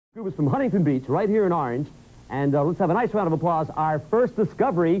Group is from Huntington Beach, right here in Orange. And let's have a nice round of applause. Our first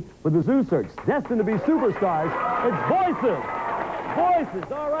discovery with the Zoo Search. Destined to be superstars, it's Voysis.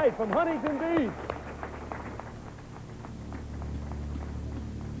 Voysis, all right, from Huntington Beach.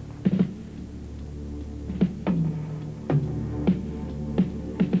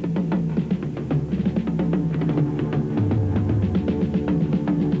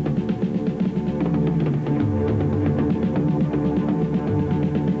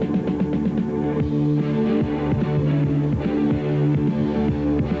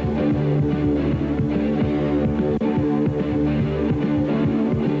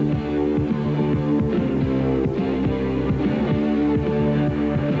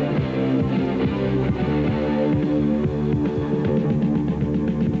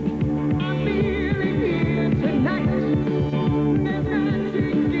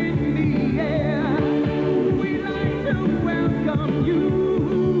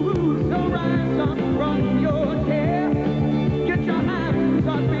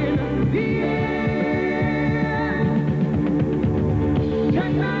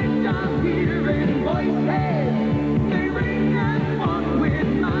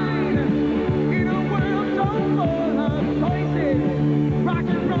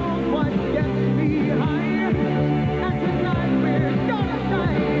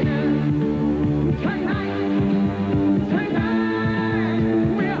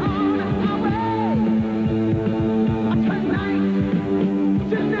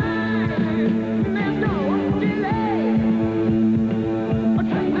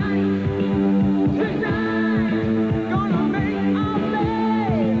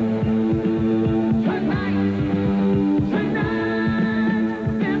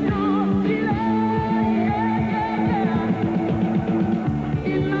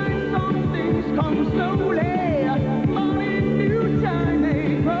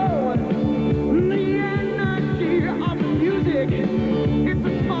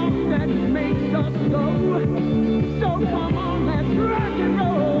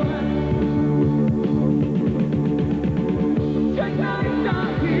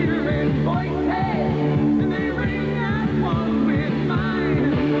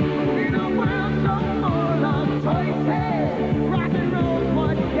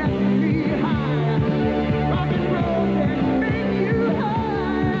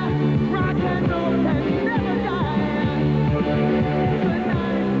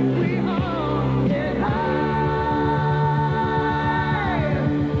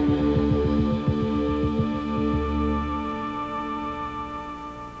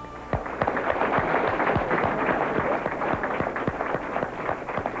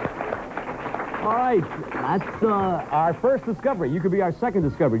 All right, that's our first discovery. You could be our second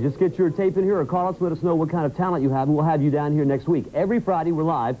discovery. Just get your tape in here or call us, let us know what kind of talent you have, and we'll have you down here next week. Every Friday, we're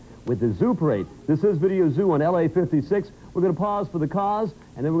live with the Zoo Parade. This is Video Zoo on LA 56. We're going to pause for the cause,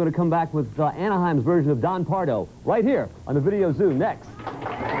 and then we're going to come back with Anaheim's version of Don Pardo right here on the Video Zoo next.